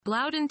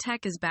Loud in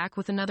Tech is back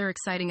with another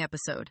exciting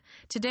episode.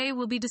 Today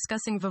we'll be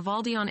discussing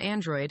Vivaldi on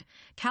Android,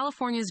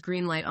 California's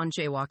green light on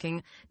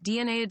jaywalking,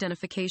 DNA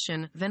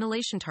identification,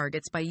 ventilation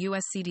targets by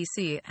US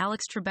CDC,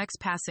 Alex Trebek's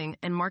passing,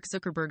 and Mark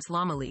Zuckerberg's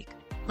LLaMA leak.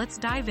 Let's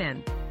dive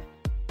in.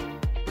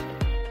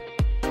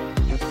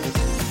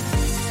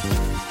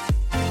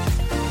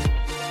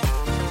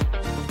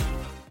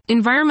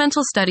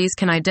 Environmental studies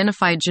can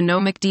identify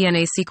genomic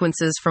DNA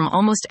sequences from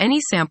almost any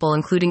sample,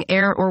 including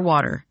air or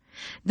water.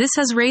 This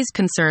has raised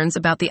concerns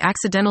about the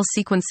accidental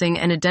sequencing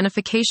and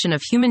identification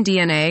of human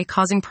DNA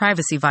causing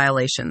privacy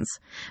violations.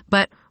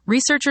 But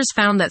researchers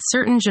found that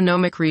certain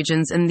genomic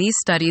regions in these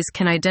studies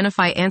can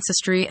identify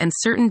ancestry and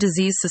certain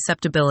disease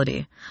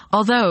susceptibility.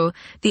 Although,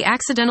 the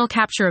accidental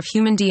capture of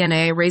human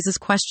DNA raises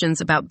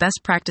questions about best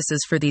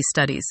practices for these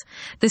studies.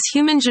 This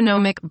human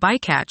genomic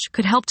bycatch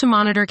could help to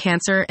monitor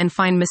cancer and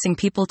find missing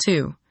people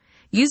too.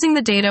 Using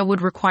the data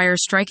would require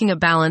striking a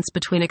balance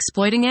between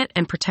exploiting it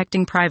and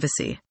protecting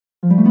privacy.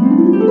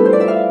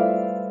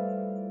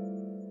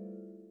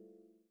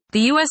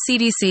 The US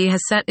CDC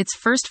has set its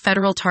first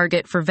federal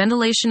target for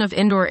ventilation of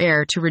indoor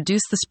air to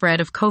reduce the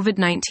spread of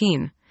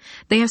COVID-19.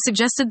 They have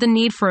suggested the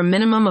need for a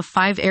minimum of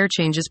 5 air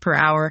changes per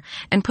hour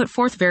and put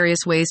forth various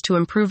ways to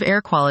improve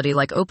air quality,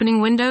 like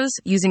opening windows,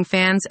 using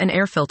fans, and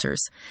air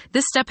filters.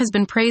 This step has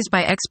been praised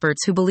by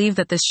experts who believe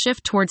that this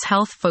shift towards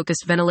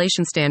health-focused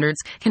ventilation standards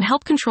can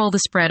help control the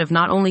spread of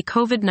not only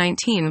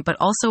COVID-19 but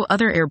also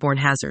other airborne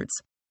hazards.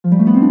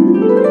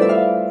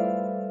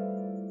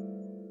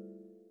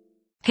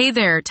 Hey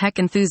there, tech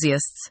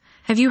enthusiasts.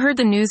 Have you heard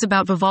the news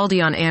about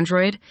Vivaldi on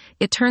Android?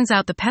 It turns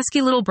out the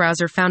pesky little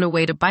browser found a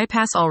way to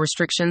bypass all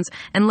restrictions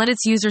and let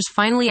its users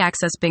finally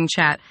access Bing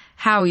Chat.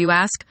 How, you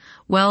ask?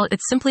 Well,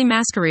 it simply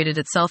masqueraded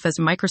itself as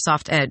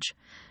Microsoft Edge.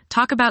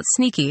 Talk about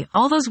sneaky.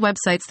 All those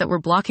websites that were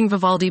blocking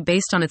Vivaldi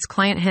based on its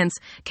client hints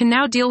can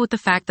now deal with the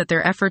fact that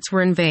their efforts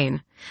were in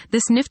vain.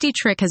 This nifty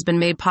trick has been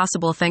made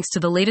possible thanks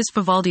to the latest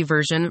Vivaldi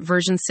version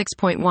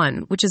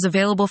 6.1, which is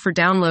available for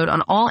download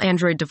on all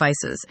Android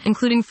devices,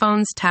 including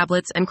phones,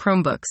 tablets, and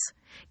Chromebooks.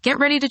 Get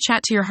ready to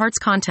chat to your heart's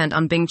content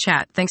on Bing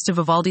Chat thanks to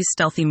Vivaldi's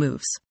stealthy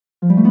moves.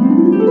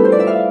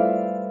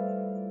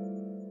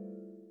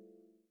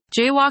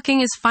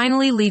 Jaywalking is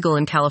finally legal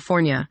in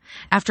California.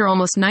 After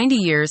almost 90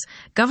 years,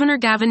 Governor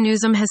Gavin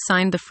Newsom has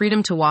signed the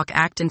Freedom to Walk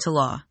Act into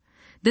law.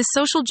 This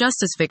social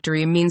justice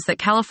victory means that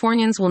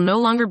Californians will no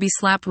longer be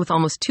slapped with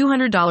almost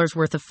 $200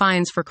 worth of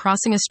fines for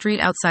crossing a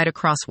street outside a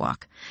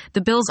crosswalk.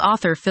 The bill's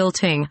author, Phil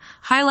Ting,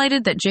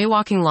 highlighted that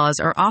jaywalking laws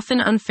are often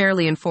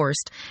unfairly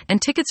enforced,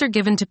 and tickets are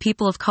given to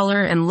people of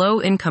color and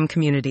low-income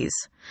communities.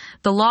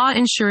 The law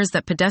ensures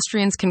that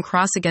pedestrians can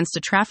cross against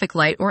a traffic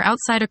light or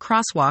outside a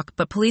crosswalk,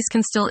 but police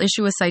can still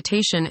issue a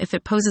citation if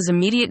it poses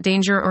immediate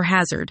danger or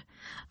hazard.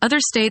 Other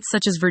states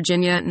such as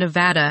Virginia,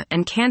 Nevada,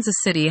 and Kansas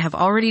City have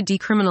already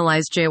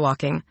decriminalized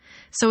jaywalking.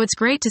 So it's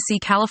great to see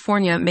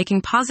California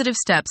making positive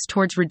steps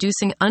towards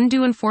reducing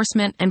undue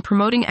enforcement and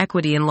promoting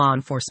equity in law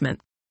enforcement.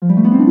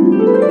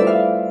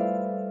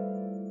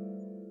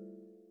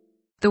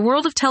 The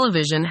world of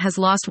television has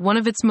lost one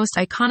of its most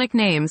iconic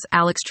names,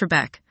 Alex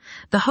Trebek.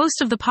 The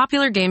host of the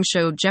popular game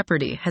show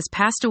Jeopardy has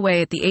passed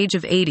away at the age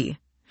of 80.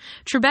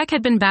 Trebek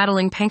had been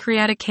battling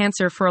pancreatic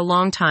cancer for a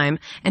long time,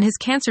 and his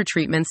cancer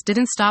treatments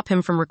didn't stop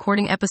him from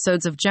recording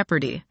episodes of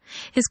Jeopardy.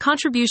 His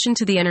contribution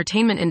to the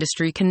entertainment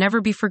industry can never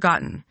be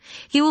forgotten.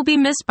 He will be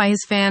missed by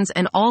his fans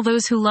and all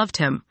those who loved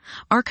him.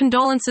 Our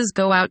condolences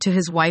go out to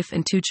his wife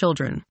and 2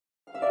 children.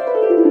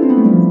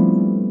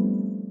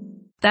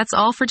 That's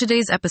all for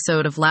today's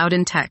episode of Loud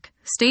in Tech.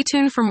 Stay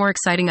tuned for more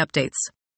exciting updates.